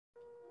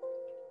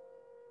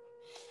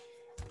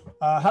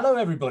Hello,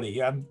 everybody.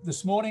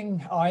 This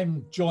morning,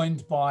 I'm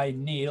joined by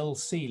Neil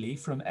Seeley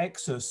from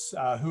Exsus,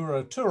 who are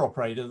a tour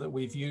operator that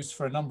we've used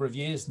for a number of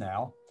years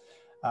now.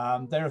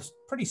 They're a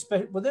pretty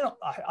well, they're not,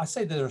 I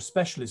say they're a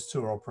specialist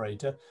tour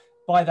operator.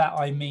 By that,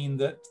 I mean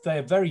that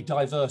they're very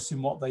diverse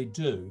in what they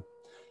do.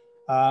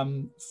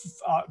 For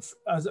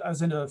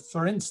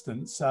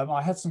instance,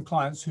 I had some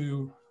clients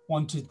who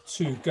wanted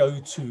to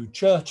go to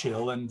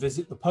Churchill and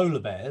visit the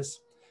polar bears,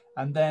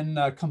 and then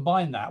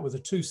combine that with a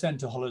 2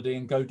 center holiday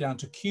and go down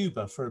to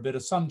Cuba for a bit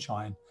of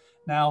sunshine.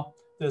 Now,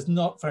 there's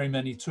not very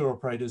many tour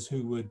operators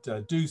who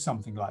would do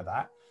something like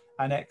that,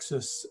 and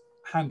Exsus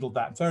handled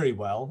that very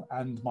well,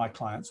 and my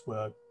clients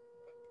were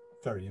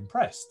very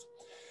impressed.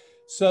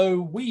 So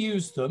we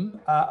use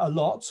them a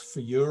lot for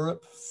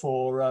Europe,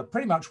 for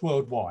pretty much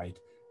worldwide.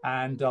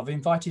 And I've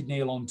invited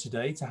Neil on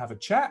today to have a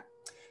chat.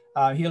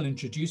 He'll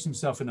introduce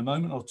himself in a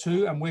moment or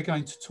two, and we're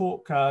going to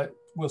talk.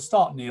 We'll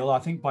start, Neil, I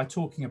think, by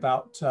talking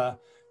about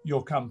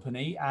your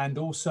company and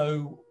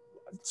also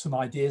some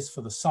ideas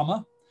for the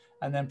summer,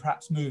 and then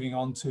perhaps moving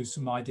on to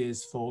some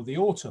ideas for the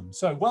autumn.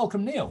 So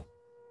welcome, Neil.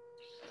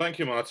 Thank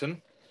you,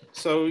 Martin.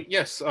 So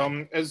yes,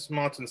 as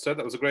Martin said,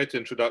 that was a great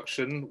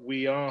introduction.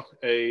 We are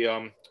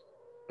a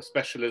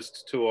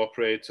specialist tour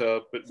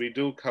operator, but we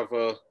do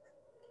cover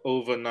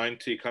over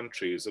 90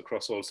 countries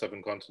across all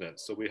 7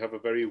 continents. So we have a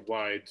very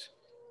wide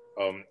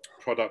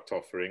product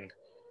offering,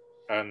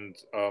 and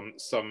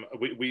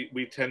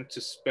we tend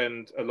to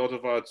spend a lot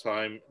of our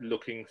time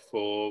looking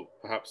for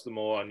perhaps the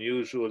more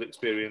unusual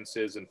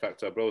experiences. In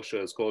fact, our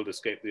brochure is called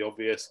Escape the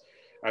Obvious.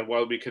 And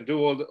while we can do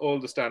all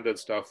the standard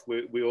stuff,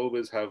 we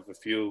always have a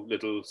few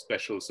little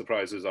special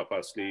surprises up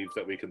our sleeve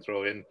that we can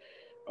throw in.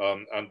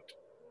 And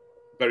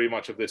very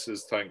much of this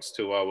is thanks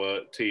to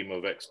our team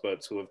of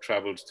experts who have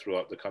traveled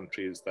throughout the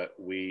countries that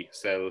we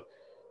sell.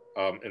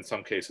 In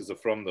some cases are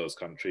from those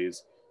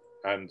countries,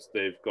 and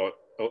they've got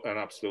an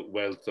absolute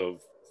wealth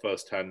of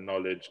first-hand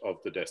knowledge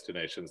of the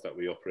destinations that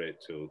we operate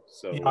to.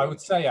 So yeah, I would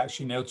say,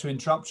 actually, Neil, to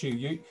interrupt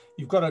you,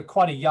 you've got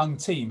quite a young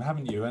team,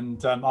 haven't you?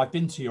 And I've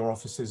been to your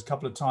offices a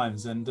couple of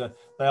times, and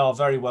they are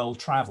very well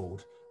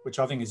travelled, which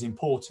I think is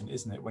important,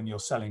 isn't it, when you're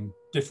selling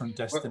different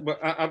destinations?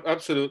 Well,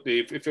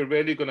 absolutely. If you're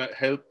really going to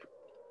help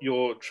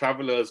your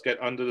travelers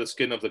get under the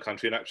skin of the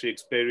country and actually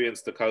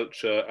experience the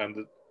culture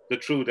and the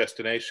true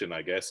destination,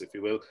 I guess, if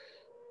you will,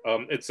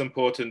 it's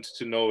important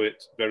to know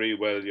it very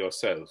well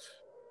yourself.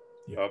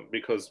 Yeah.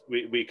 Because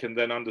we can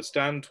then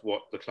understand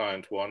what the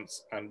client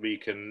wants, and we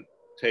can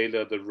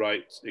tailor the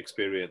right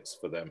experience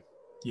for them.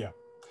 Yeah.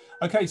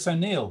 Okay, so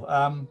Neil,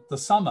 the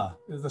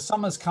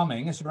summer's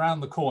coming. It's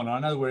around the corner. I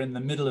know we're in the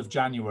middle of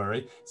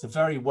January. It's a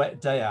very wet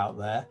day out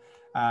there,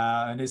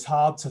 and it's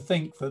hard to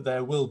think that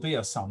there will be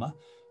a summer.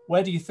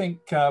 Where do you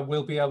think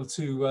we'll be able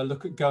to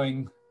look at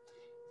going?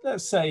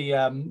 Let's say,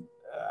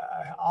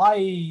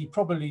 I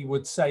probably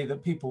would say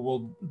that people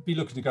will be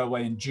looking to go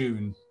away in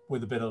June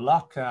with a bit of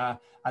luck,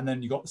 and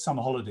then you've got the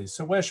summer holidays.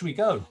 So where should we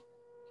go?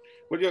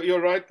 Well, you're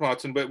right,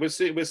 Martin, but we're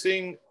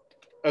seeing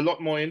a lot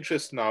more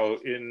interest now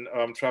in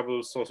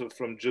travel sort of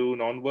from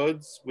June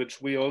onwards, which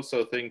we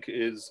also think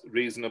is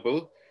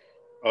reasonable.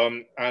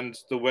 And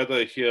the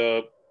weather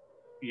here,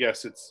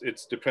 yes,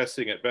 it's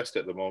depressing at best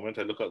at the moment.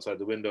 I look outside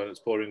the window and it's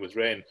pouring with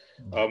rain,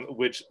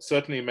 which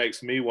certainly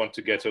makes me want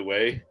to get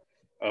away.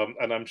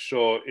 And I'm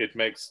sure it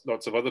makes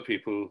lots of other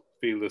people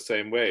feel the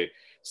same way.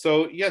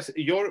 So yes,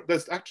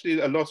 there's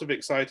actually a lot of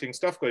exciting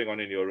stuff going on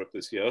in Europe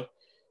this year.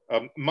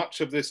 Much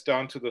of this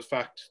down to the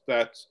fact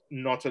that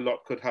not a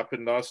lot could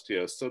happen last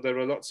year. So there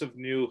are lots of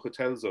new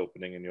hotels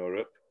opening in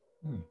Europe.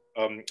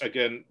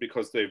 Again,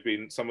 because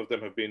some of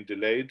them have been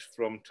delayed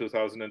from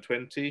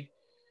 2020.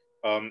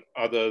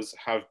 Others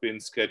have been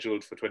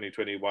scheduled for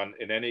 2021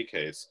 in any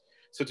case.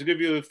 So to give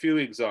you a few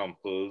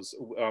examples,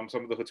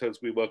 some of the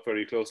hotels we work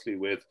very closely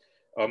with,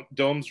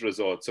 Domes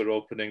Resorts are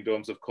opening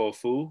Domes of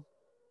Corfu,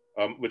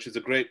 which is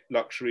a great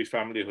luxury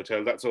family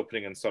hotel. That's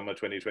opening in summer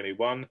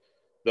 2021.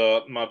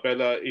 The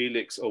Marbella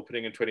Elix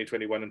opening in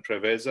 2021 in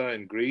Preveza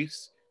in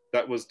Greece.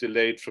 That was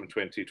delayed from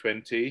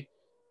 2020.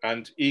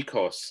 And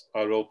Ecos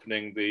are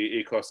opening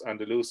the Ecos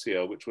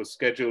Andalusia, which was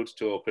scheduled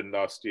to open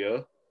last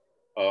year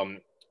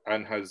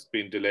and has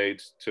been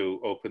delayed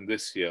to open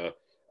this year.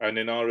 And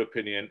in our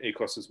opinion,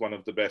 Ecos is one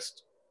of the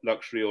best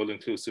luxury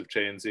all-inclusive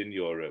chains in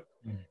Europe.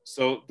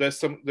 So there's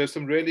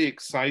some really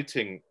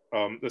exciting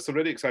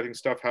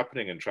stuff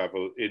happening in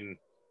travel in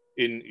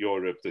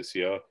Europe this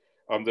year.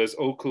 There's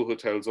Oku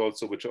Hotels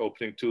also, which are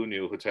opening 2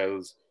 new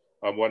hotels,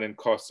 one in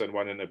Kos and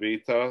one in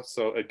Ibiza.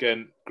 So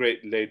again,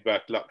 great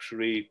laid-back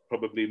luxury,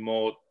 probably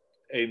more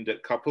aimed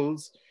at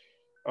couples.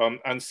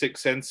 And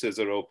Six Senses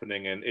are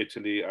opening in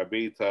Italy,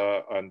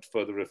 Ibiza, and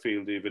further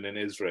afield even in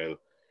Israel.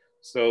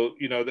 So,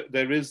 you know,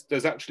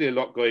 there's actually a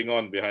lot going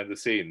on behind the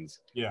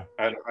scenes. Yeah.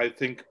 And I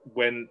think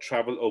when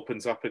travel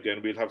opens up again,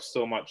 we'll have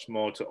so much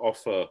more to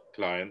offer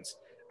clients,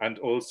 and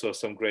also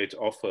some great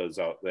offers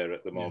out there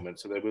at the moment.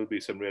 So there will be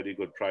some really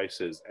good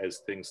prices as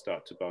things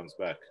start to bounce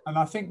back. And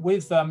I think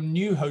with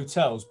new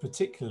hotels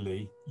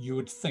particularly, you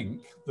would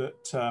think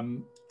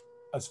that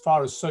as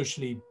far as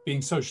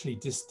being socially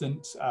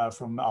distant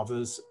from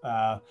others,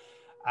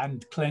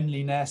 and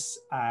cleanliness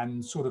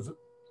and sort of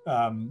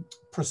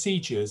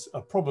procedures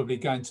are probably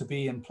going to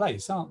be in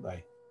place, aren't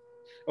they?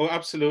 Oh,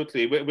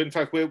 absolutely. In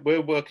fact,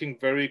 we're working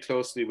very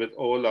closely with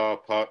all our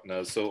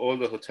partners, so all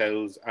the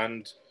hotels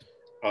and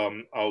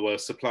our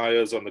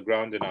suppliers on the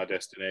ground in our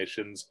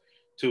destinations,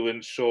 to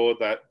ensure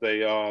that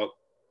they are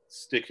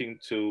sticking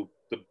to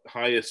the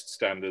highest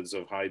standards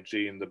of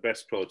hygiene, the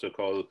best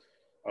protocol,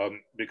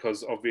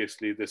 because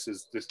obviously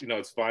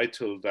it's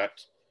vital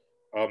that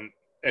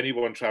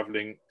anyone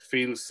traveling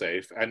feels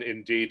safe and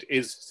indeed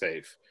is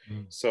safe.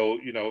 Mm. So,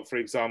 for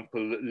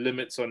example,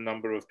 limits on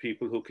number of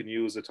people who can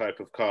use a type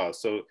of car.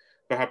 So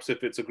perhaps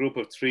if it's a group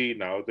of 3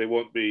 now, they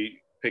won't be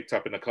picked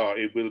up in a car.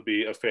 It will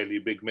be a fairly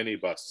big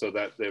minibus so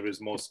that there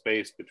is more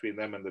space between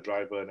them and the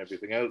driver and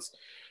everything else.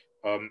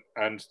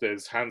 And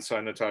there's hand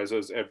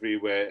sanitizers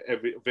everywhere.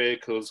 Every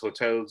vehicles,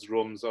 hotels,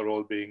 rooms are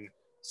all being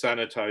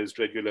sanitized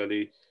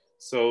regularly.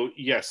 So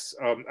yes,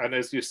 and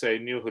as you say,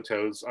 new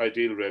hotels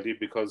ideal really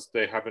because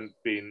they haven't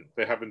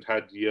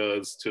had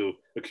years to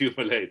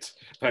accumulate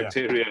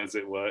bacteria, as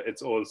it were.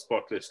 It's all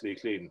spotlessly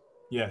clean.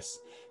 Yes.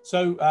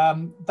 So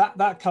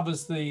that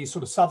covers the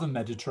sort of southern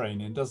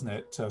Mediterranean, doesn't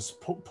it?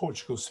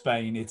 Portugal,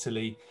 Spain,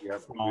 Italy,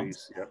 Yep,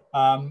 France. Greece, yep.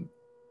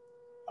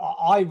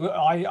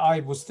 I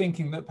was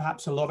thinking that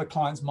perhaps a lot of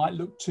clients might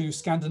look to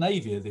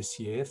Scandinavia this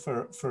year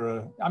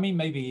for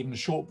maybe even a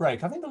short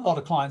break. I think a lot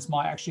of clients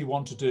might actually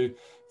want to do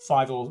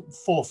 4,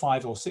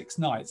 5 or 6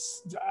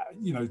 nights,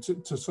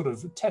 to sort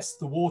of test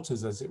the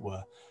waters, as it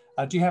were.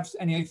 Do you have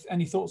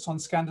any thoughts on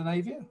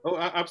Scandinavia? Oh,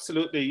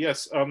 absolutely,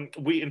 yes.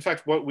 In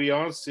fact, what we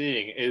are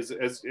seeing is,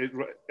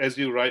 as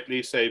you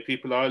rightly say,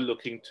 people are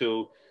looking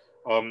to,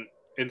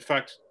 in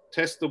fact,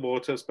 test the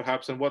waters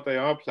perhaps, and what they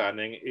are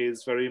planning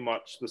is very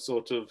much the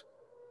sort of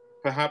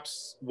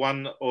perhaps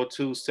 1 or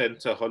 2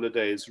 center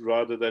holidays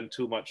rather than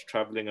too much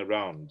traveling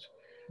around.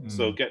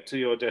 So get to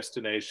your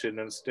destination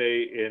and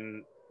stay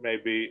in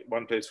maybe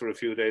one place for a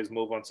few days,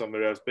 move on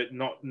somewhere else, but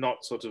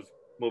not sort of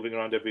moving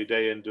around every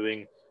day and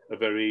doing a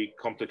very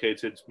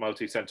complicated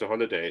multi-center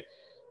holiday,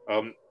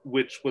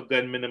 which would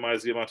then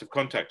minimize the amount of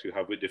contact you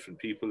have with different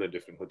people and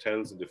different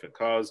hotels and different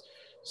cars.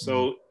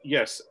 So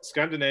yes,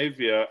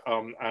 Scandinavia,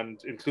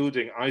 and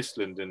including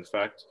Iceland, in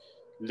fact,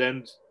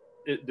 lends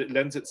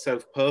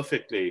itself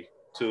perfectly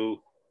to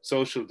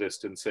social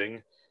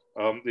distancing.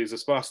 These are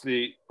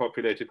sparsely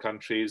populated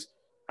countries,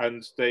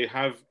 and they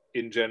have,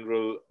 in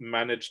general,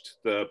 managed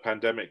the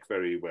pandemic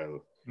very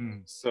well.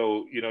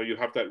 So, you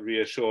have that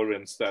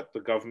reassurance that the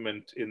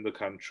government in the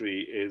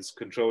country is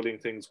controlling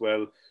things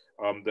well.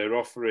 They're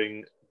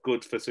offering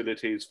good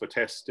facilities for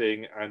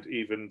testing and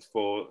even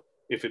for,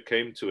 if it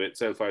came to it,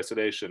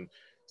 self-isolation.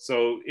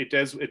 So it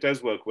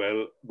does work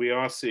well. We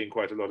are seeing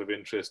quite a lot of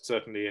interest.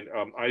 Certainly in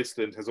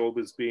Iceland has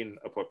always been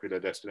a popular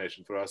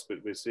destination for us,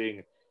 but we're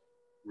seeing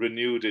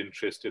renewed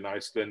interest in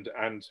Iceland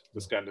and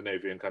the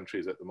Scandinavian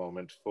countries at the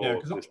moment.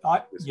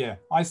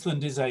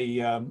 Iceland is a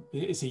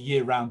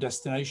year-round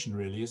destination,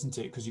 really, isn't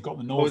it? Because you've got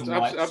the northern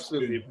lights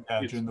absolutely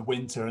during the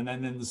winter, and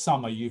then in the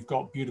summer you've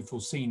got beautiful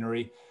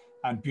scenery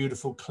and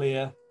beautiful,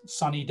 clear,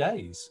 sunny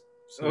days.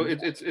 So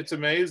it's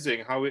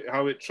amazing how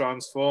it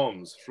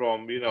transforms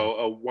from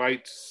a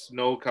white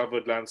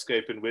snow-covered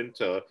landscape in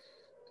winter.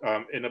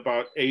 In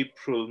about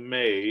April,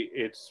 May,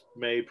 it's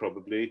May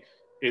probably,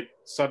 it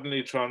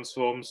suddenly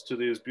transforms to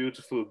these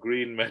beautiful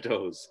green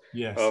meadows.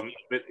 Yes.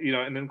 But,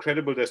 an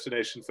incredible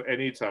destination for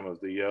any time of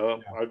the year. Yeah.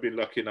 I've been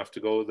lucky enough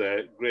to go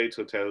there. Great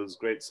hotels,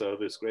 great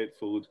service, great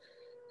food.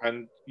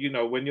 And,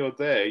 when you're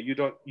there,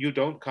 you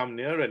don't come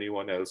near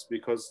anyone else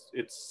because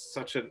it's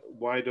such a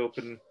wide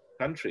open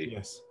country.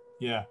 Yes.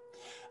 Yeah.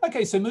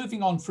 Okay. So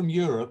moving on from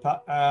Europe,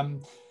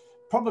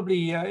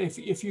 probably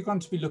if you're going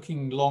to be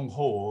looking long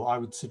haul, I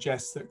would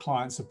suggest that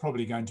clients are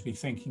probably going to be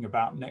thinking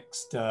about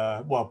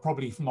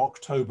probably from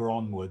October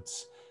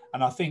onwards.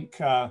 And I think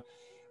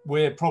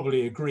we're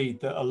probably agreed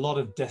that a lot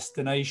of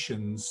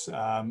destinations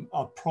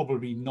are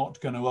probably not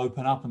going to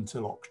open up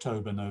until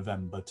October,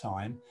 November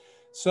time.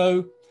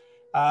 So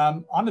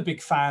I'm a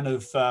big fan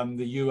of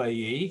the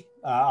UAE.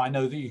 I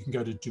know that you can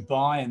go to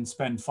Dubai and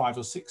spend 5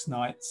 or 6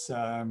 nights,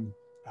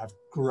 have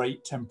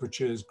great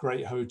temperatures,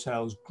 great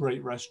hotels,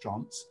 great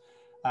restaurants.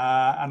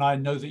 And I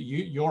know that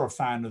you're a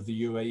fan of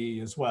the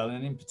UAE as well.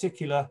 And in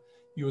particular,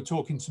 you were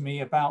talking to me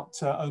about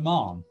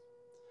Oman.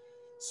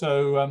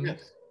 So,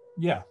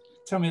 yes.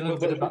 Tell me a little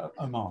bit about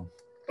Oman.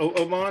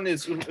 Oman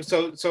is,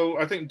 so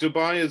I think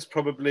Dubai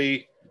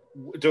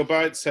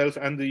itself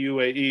and the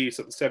UAE,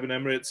 so the 7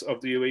 Emirates of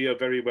the UAE are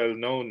very well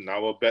known now,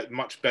 or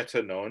much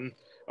better known.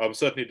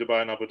 Certainly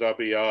Dubai and Abu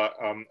Dhabi are,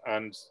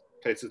 and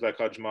places like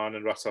Ajman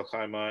and Ras Al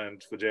Khaimah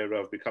and Fujairah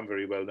have become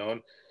very well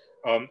known.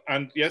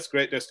 And yes,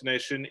 great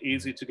destination,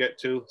 easy to get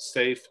to,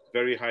 safe,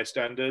 very high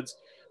standards.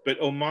 But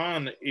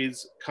Oman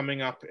is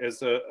coming up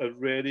as a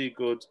really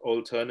good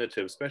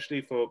alternative,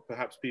 especially for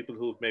perhaps people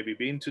who've maybe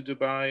been to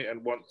Dubai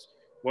and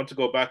want to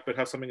go back but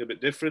have something a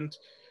bit different.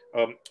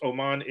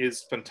 Oman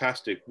is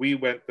fantastic. We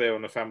went there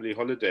on a family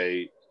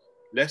holiday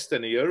less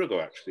than a year ago,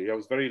 actually. I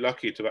was very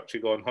lucky to actually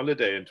go on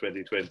holiday in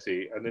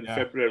 2020. And in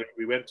February,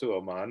 we went to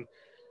Oman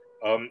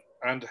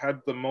and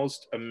had the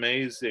most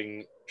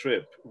amazing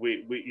trip.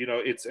 We you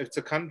know, it's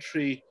a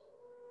country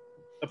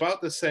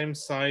about the same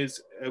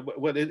size.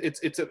 Well,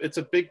 it's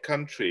a big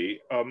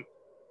country,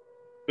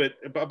 but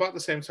about the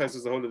same size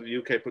as the whole of the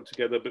UK put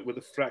together, but with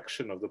a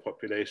fraction of the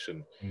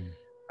population.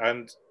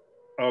 And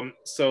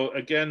so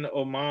again,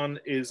 Oman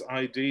is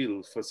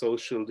ideal for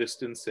social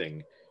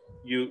distancing.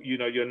 You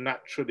know, you're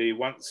naturally,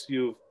 once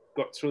you've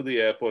got through the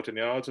airport and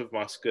you're out of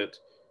Muscat,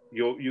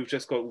 you've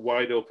just got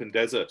wide open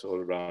desert all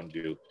around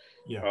you.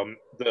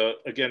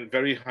 Again,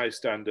 very high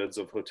standards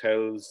of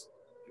hotels,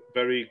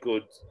 very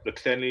good. The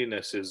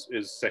cleanliness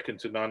is second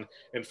to none.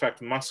 In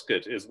fact,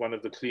 Muscat is one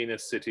of the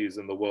cleanest cities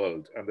in the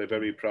world, and they're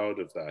very proud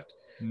of that.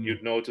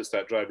 You'd notice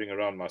that driving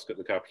around Muscat,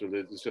 the capital,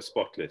 it's just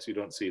spotless. You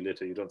don't see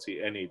litter, you don't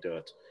see any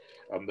dirt.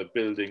 The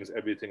buildings,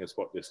 everything is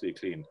spotlessly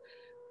clean.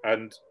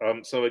 And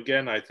so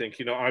again, I think,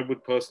 you know, I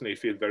would personally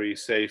feel very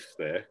safe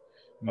there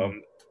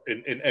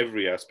in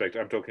every aspect.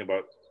 I'm talking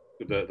about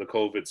the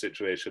COVID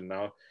situation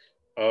now.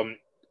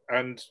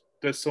 And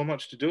there's so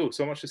much to do,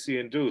 so much to see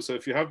and do. So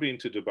if you have been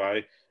to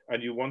Dubai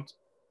and you want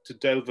to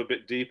delve a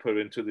bit deeper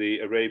into the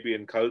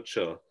Arabian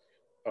culture,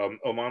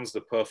 Oman's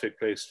the perfect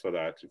place for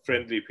that.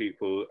 Friendly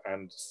people,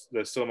 and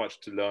there's so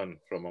much to learn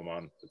from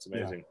Oman. It's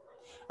amazing. Yeah.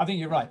 I think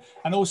you're right.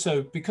 And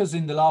also, because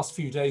in the last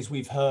few days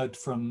we've heard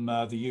from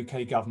the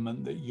UK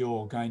government that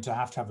you're going to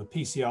have a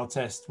PCR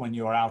test when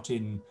you're out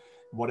in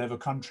whatever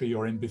country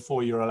you're in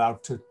before you're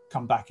allowed to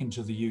come back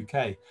into the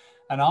UK.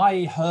 And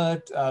I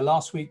heard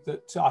last week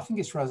that I think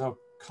it's Ras Al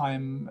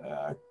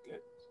Khaimah,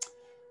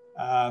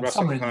 Ras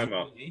Al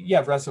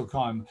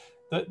Khaimah,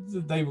 that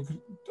they were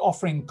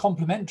offering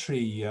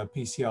complimentary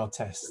PCR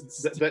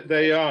tests.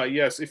 They are,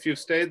 yes. If you've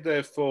stayed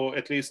there for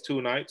at least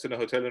 2 nights in a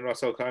hotel in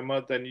Ras Al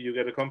Khaimah, then you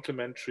get a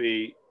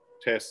complimentary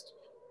test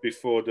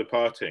before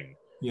departing.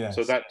 Yes.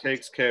 So that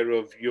takes care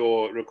of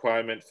your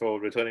requirement for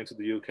returning to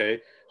the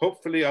UK.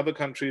 Hopefully other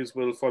countries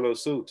will follow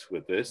suit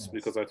with this,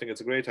 because I think it's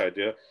a great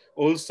idea.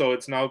 Also,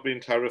 it's now been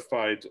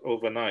clarified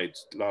overnight,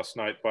 last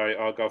night, by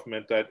our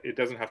government that it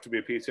doesn't have to be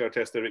a PCR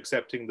test. They're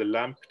accepting the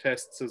LAMP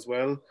tests as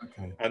well,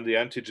 and the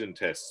antigen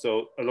tests.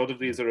 So a lot of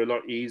these are a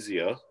lot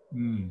easier.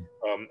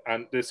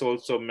 And this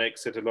also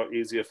makes it a lot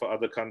easier for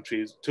other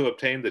countries to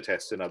obtain the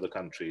tests in other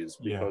countries,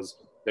 because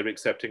they're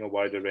accepting a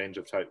wider range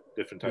of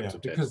different types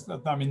of tests.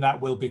 Because I mean,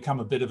 that will become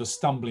a bit of a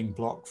stumbling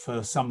block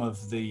for some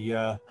of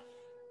the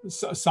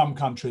some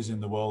countries in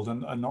the world,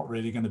 and are not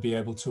really going to be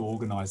able to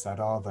organize that,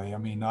 are they? I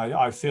mean,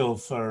 I feel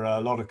for a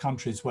lot of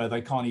countries where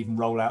they can't even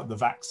roll out the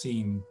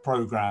vaccine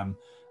program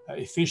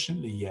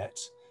efficiently yet.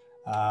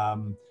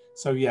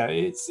 So yeah,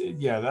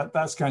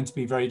 that's going to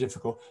be very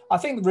difficult. I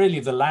think really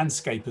the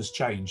landscape has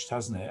changed,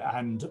 hasn't it?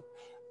 And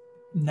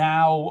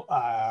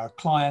now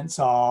clients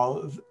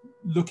are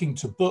looking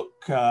to book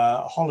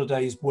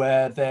holidays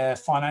where their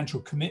financial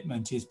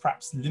commitment is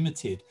perhaps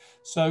limited.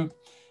 So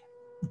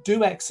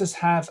do Exsus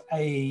have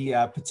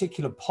a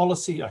particular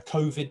policy, a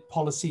COVID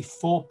policy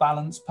for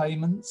balance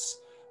payments?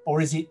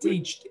 Or is it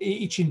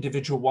each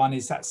individual one,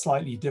 is that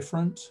slightly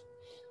different?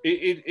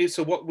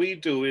 So what we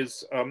do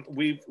is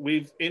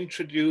we've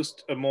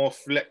introduced a more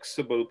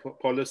flexible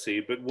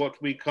policy, but what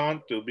we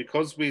can't do,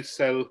 because we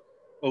sell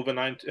over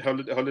 90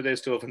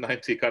 holidays to over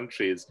 90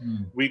 countries,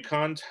 we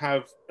can't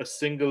have a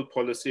single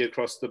policy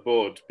across the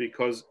board,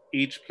 because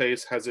each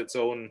place has its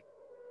own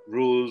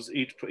rules.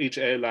 Each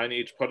airline,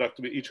 each product,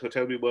 each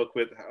hotel we work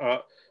with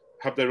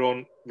have their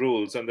own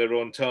rules and their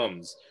own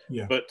terms.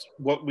 But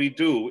what we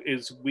do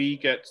is we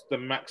get the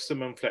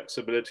maximum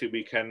flexibility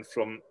we can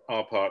from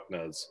our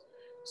partners.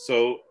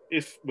 So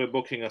if we're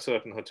booking a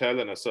certain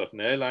hotel and a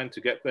certain airline to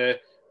get there,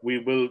 we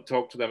will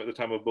talk to them at the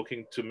time of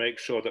booking to make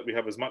sure that we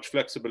have as much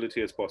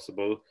flexibility as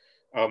possible.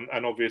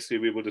 And obviously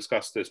we will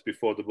discuss this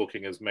before the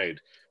booking is made.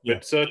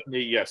 But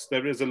certainly, yes,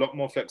 there is a lot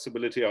more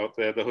flexibility out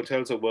there. The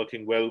hotels are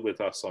working well with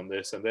us on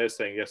this, and they're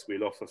saying, yes,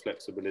 we'll offer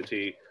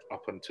flexibility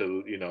up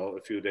until, you know, a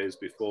few days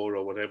before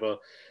or whatever.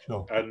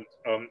 And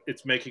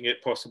it's making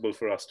it possible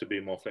for us to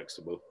be more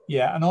flexible.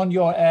 Yeah, and on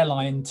your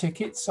airline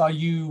tickets, are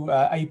you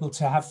able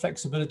to have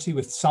flexibility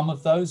with some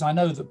of those? I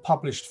know that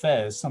published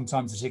fares,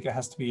 sometimes the ticket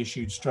has to be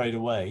issued straight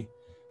away,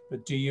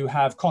 but do you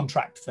have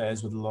contract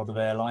fares with a lot of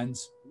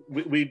airlines?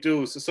 We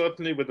do. So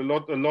certainly with a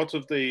lot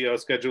of the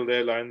scheduled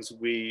airlines,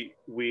 we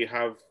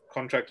have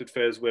contracted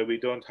fares where we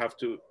don't have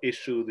to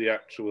issue the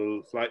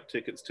actual flight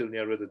tickets till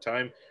nearer the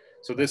time.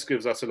 So this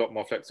gives us a lot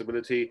more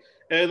flexibility.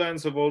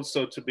 Airlines have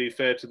also, to be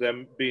fair to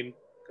them,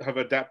 have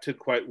adapted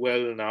quite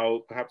well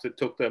now. Perhaps it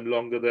took them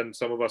longer than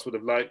some of us would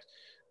have liked,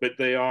 but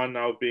they are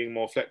now being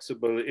more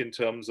flexible in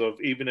terms of,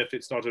 even if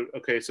it's not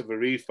a case of a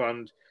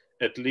refund,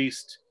 at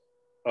least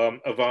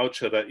a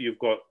voucher that you've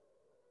got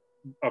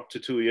up to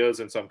 2 years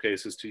in some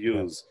cases to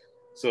use.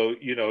 So,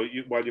 you know,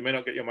 while you may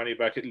not get your money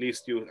back, at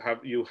least you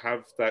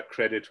have that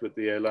credit with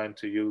the airline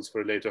to use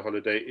for a later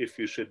holiday if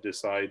you should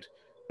decide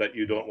that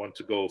you don't want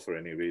to go for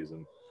any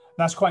reason.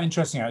 That's quite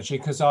interesting, actually,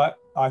 because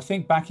I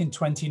think back in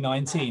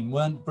 2019,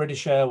 weren't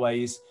British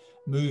Airways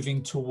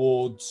moving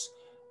towards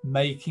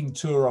making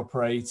tour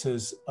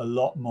operators a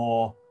lot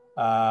more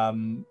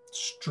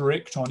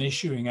strict on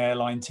issuing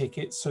airline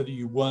tickets, so that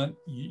you weren't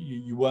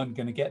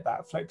going to get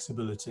that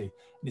flexibility.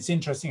 And it's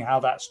interesting how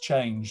that's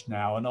changed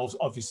now, and also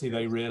obviously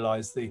they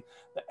realize the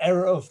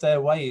error of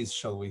their ways,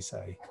 shall we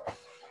say.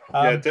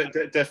 Yeah,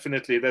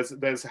 definitely.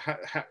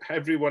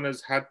 Everyone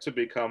has had to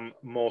become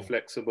more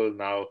flexible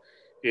now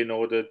in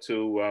order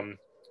to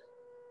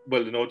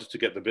in order to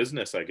get the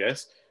business, I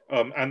guess.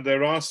 And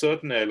there are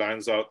certain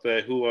airlines out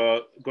there who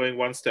are going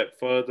one step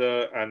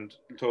further and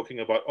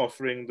talking about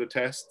offering the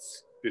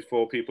tests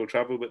before people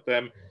travel with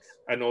them,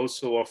 and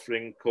also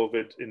offering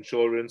COVID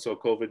insurance or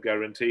COVID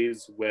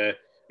guarantees, where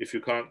if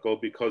you can't go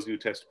because you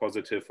test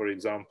positive, for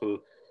example,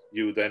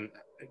 you then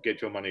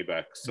get your money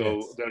back.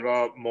 So there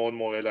are more and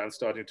more airlines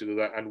starting to do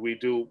that. And we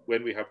do,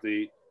 when we have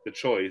the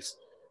choice,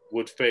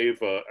 would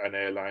favor an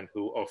airline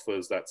who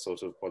offers that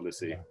sort of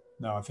policy. Yeah.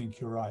 No, I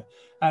think you're right.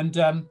 And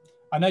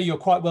I know you're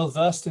quite well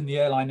versed in the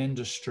airline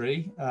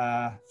industry,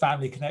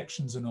 family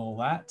connections and all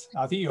that.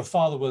 I think your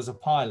father was a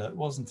pilot,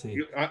 wasn't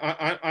he?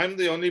 I'm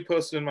the only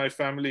person in my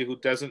family who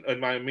doesn't, in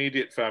my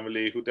immediate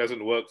family, who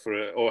doesn't work for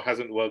it or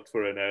hasn't worked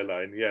for an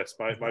airline. Yes,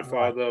 my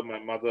father, my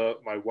mother,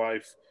 my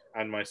wife,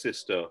 and my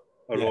sister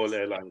are all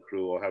airline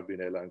crew or have been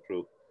airline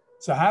crew.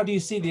 So how do you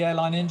see the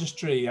airline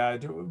industry?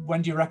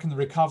 When do you reckon the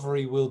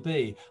recovery will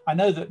be? I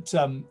know that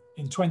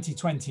in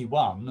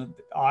 2021,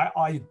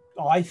 I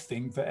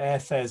think that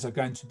airfares are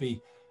going to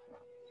be,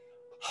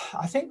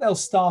 I think they'll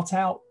start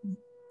out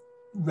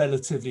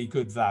relatively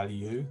good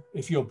value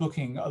if you're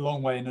booking a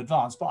long way in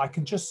advance. But I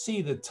can just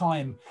see the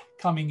time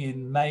coming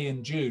in May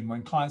and June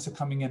when clients are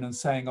coming in and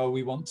saying, oh,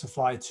 we want to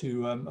fly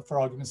to,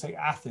 for argument's sake,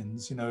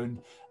 Athens, you know,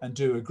 and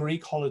do a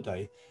Greek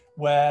holiday,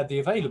 where the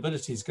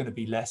availability is going to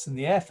be less and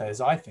the airfares,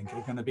 I think,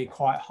 are going to be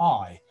quite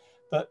high.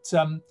 But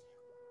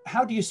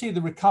how do you see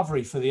the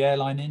recovery for the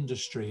airline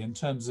industry in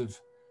terms of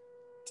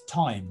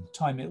time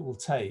it will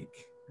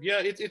take?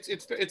 Yeah,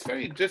 it's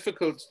very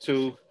difficult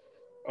to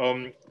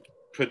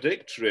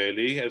predict,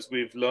 really, as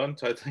we've learned,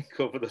 I think,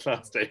 over the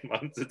last 8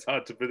 months. It's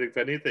hard to predict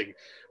anything.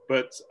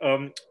 But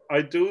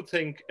I do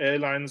think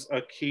airlines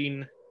are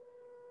keen.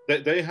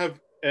 They have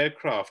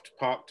aircraft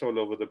parked all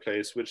over the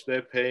place, which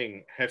they're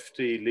paying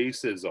hefty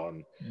leases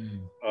on.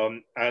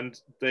 And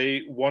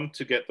they want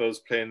to get those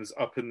planes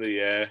up in the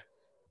air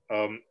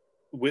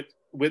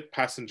with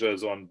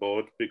passengers on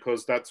board,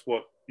 because that's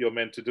what you're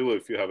meant to do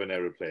if you have an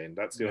aeroplane.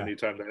 That's the only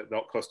time that it's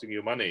not costing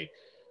you money.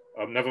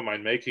 Never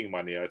mind making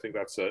money. I think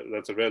that's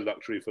a real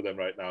luxury for them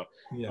right now.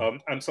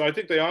 And so I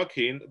think they are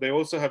keen. They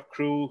also have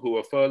crew who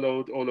are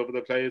furloughed all over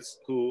the place,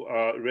 who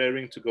are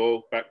raring to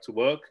go back to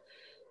work.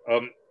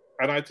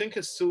 And I think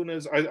as soon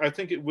as, I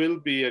think it will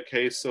be a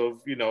case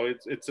of, you know,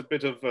 it's a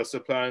bit of a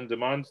supply and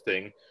demand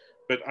thing.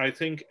 But I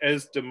think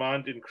as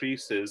demand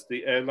increases,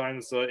 the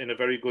airlines are in a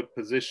very good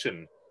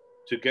position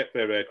to get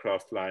their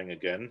aircraft flying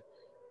again.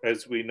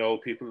 As we know,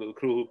 the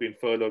crew who've been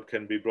furloughed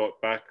can be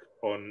brought back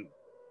on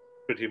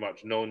pretty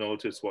much no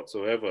notice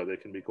whatsoever. They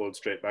can be called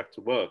straight back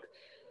to work.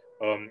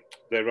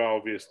 There are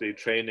obviously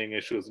training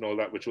issues and all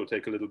that, which will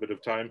take a little bit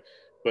of time.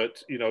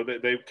 But, you know,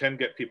 they can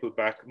get people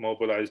back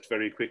mobilized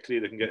very quickly.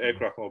 They can get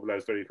aircraft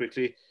mobilized very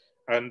quickly.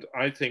 And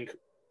I think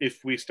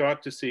if we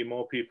start to see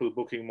more people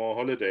booking more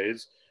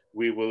holidays,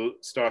 we will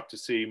start to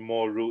see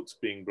more routes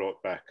being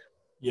brought back.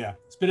 Yeah,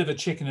 it's a bit of a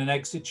chicken and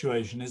egg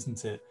situation,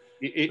 isn't it?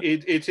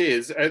 It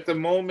is. At the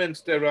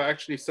moment, there are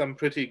actually some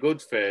pretty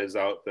good fares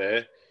out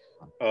there.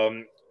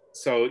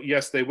 So,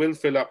 yes, they will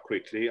fill up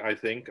quickly, I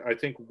think. I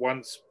think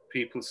once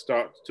people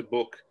start to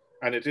book,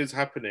 and it is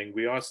happening,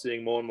 we are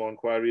seeing more and more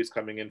inquiries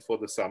coming in for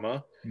the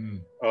summer.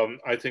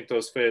 I think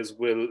those fares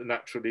will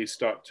naturally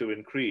start to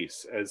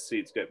increase as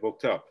seats get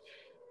booked up.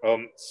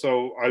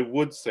 So I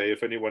would say,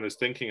 if anyone is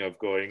thinking of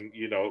going,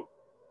 you know,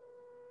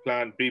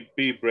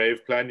 be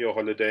brave, plan your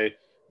holiday,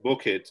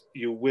 book it.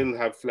 You will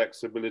have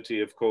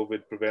flexibility if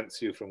COVID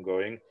prevents you from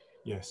going.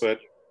 Yes. But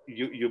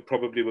you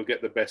probably will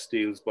get the best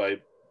deals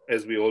by,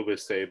 as we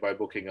always say, by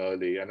booking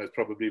early. And it's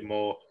probably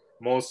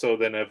more so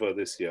than ever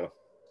this year.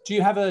 Do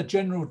you have a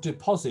general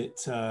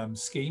deposit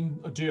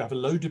scheme? Do you have a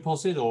low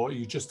deposit, or are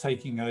you just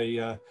taking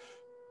a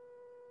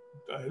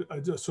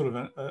sort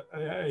of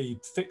a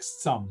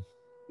fixed sum?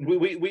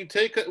 We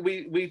take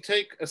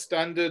a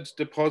standard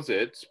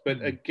deposit,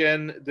 but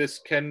again, this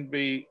can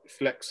be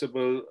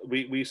flexible.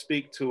 We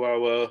speak to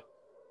our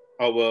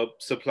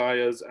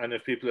suppliers, and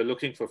if people are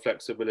looking for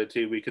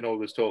flexibility, we can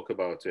always talk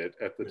about it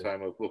at the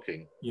time of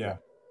booking. Yeah,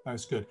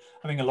 that's good.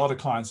 I think a lot of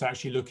clients are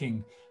actually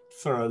looking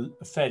for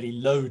a fairly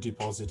low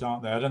deposit,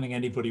 aren't they? I don't think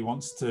anybody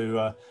wants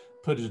to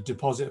put a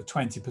deposit of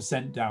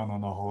 20% down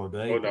on a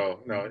holiday. Oh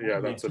no, yeah,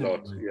 that's a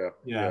lot.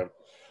 Yeah.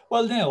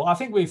 Well, Neil, I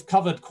think we've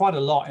covered quite a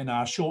lot in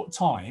our short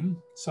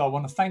time, so I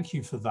want to thank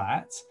you for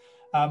that.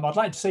 I'd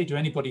like to say to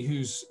anybody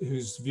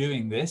who's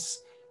viewing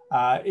this,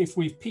 if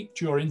we've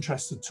piqued your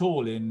interest at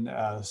all in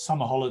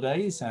summer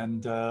holidays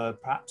and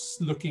perhaps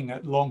looking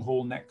at long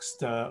haul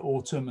next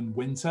autumn and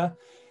winter,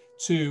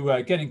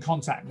 to get in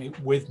contact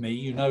with me.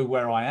 You know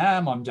where I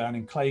am. I'm down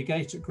in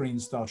Claygate at Green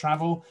Star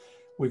Travel.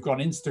 We've got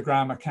an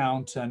Instagram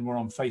account and we're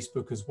on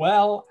Facebook as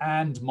well.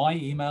 And my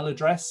email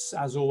address,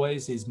 as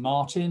always, is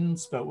Martyn,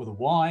 spelled with a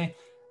Y,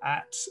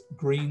 at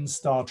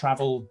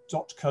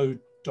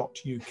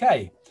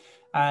greenstartravel.co.uk.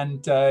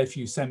 And if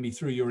you send me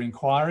through your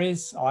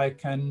inquiries, I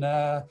can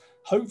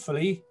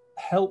hopefully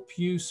help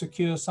you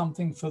secure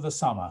something for the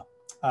summer.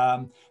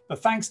 But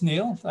thanks,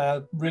 Neil.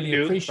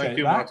 Really appreciate Thank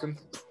you, that. Martyn.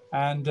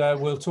 And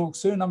we'll talk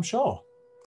soon, I'm sure.